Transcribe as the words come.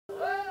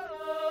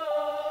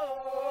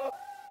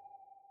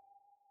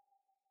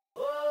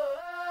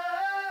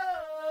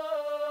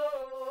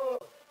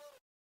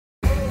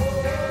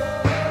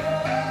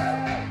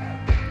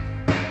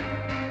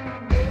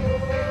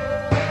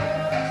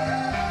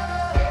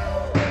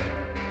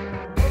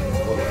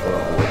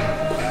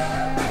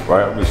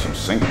right? I'll get some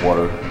sink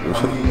water.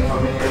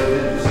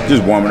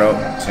 Just warm it up,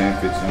 10,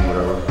 15,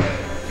 whatever.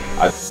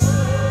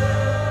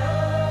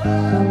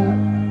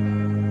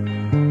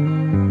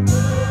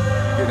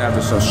 Getting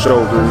after some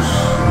shoulders.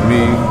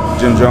 Me,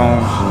 Jim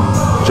Jones,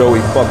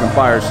 Joey fucking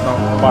Firestone.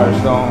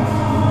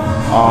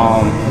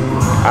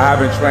 I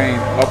haven't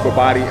trained upper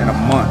body in a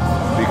month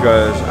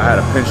because I had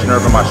a pinched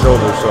nerve in my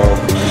shoulder, so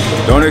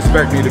don't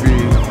expect me to be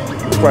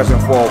pressing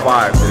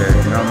 405 today,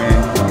 you know what I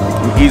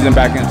mean? I'm easing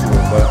back into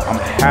it, but I'm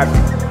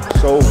happy,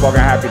 so fucking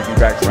happy to be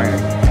back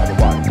training upper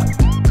body.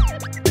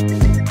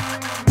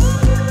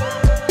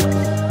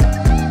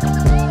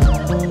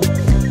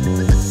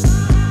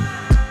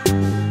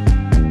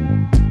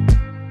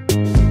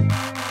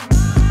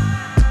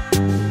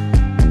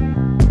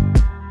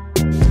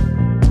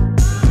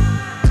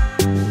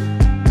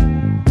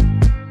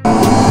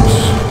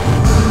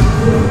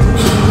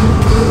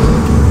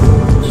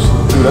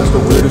 That's the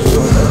weirdest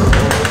feeling ever.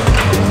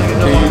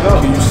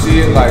 Can you see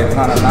it like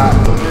kind of not?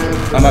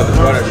 I'm about to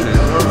try that shit.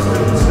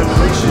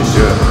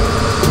 Yeah.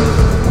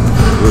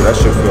 Dude, that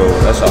shit feel,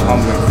 that's a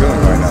humbling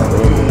feeling right now, bro.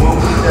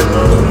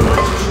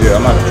 Yeah,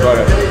 I'm about to try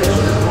that shit.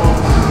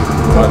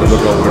 I'm about to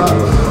look over it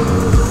too.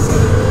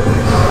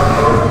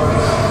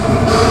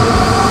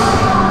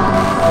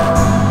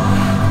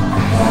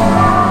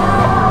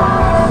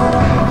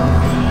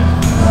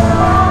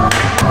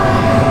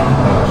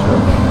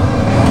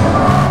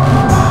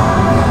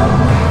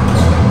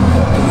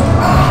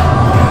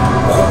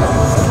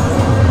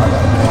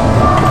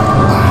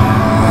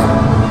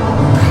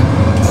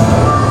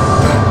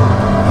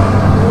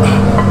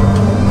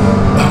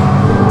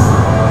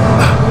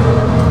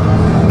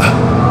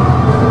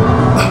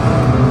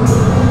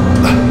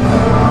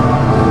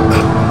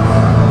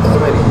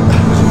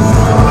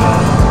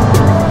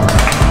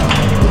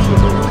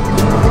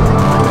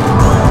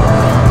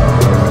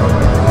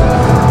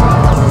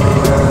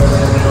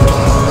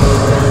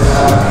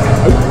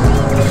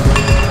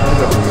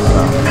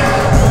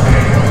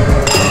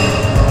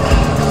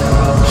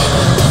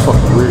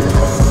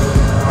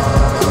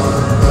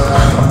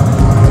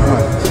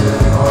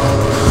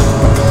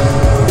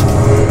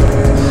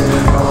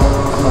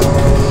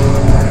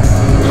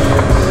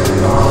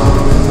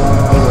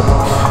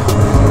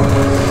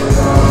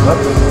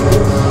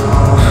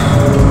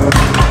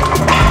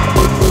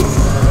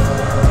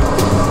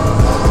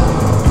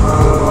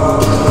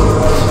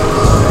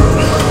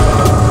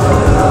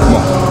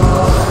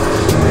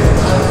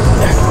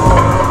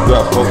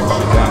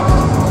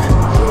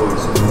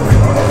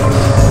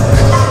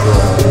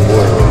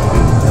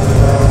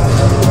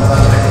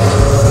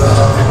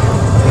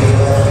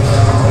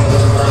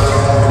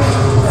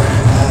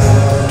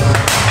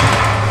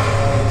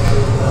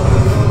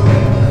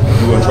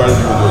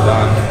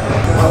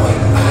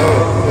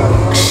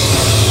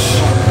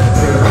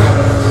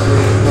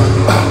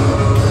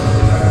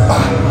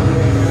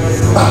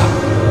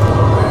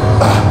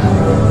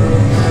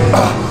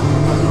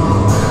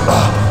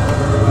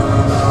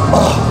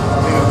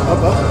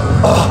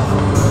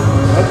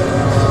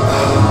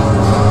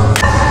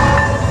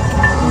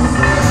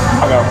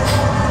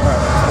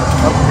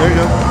 There you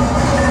go.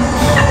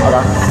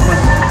 Okay.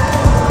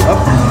 Up.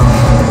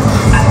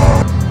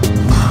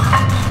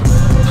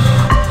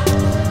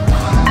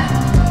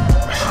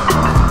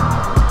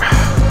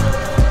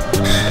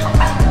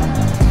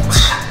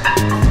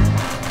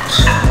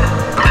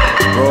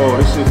 Bro,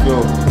 this shit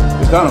feel,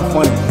 it's kind of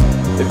funny.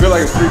 It feel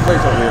like it's 3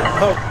 plates over here.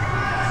 Oh.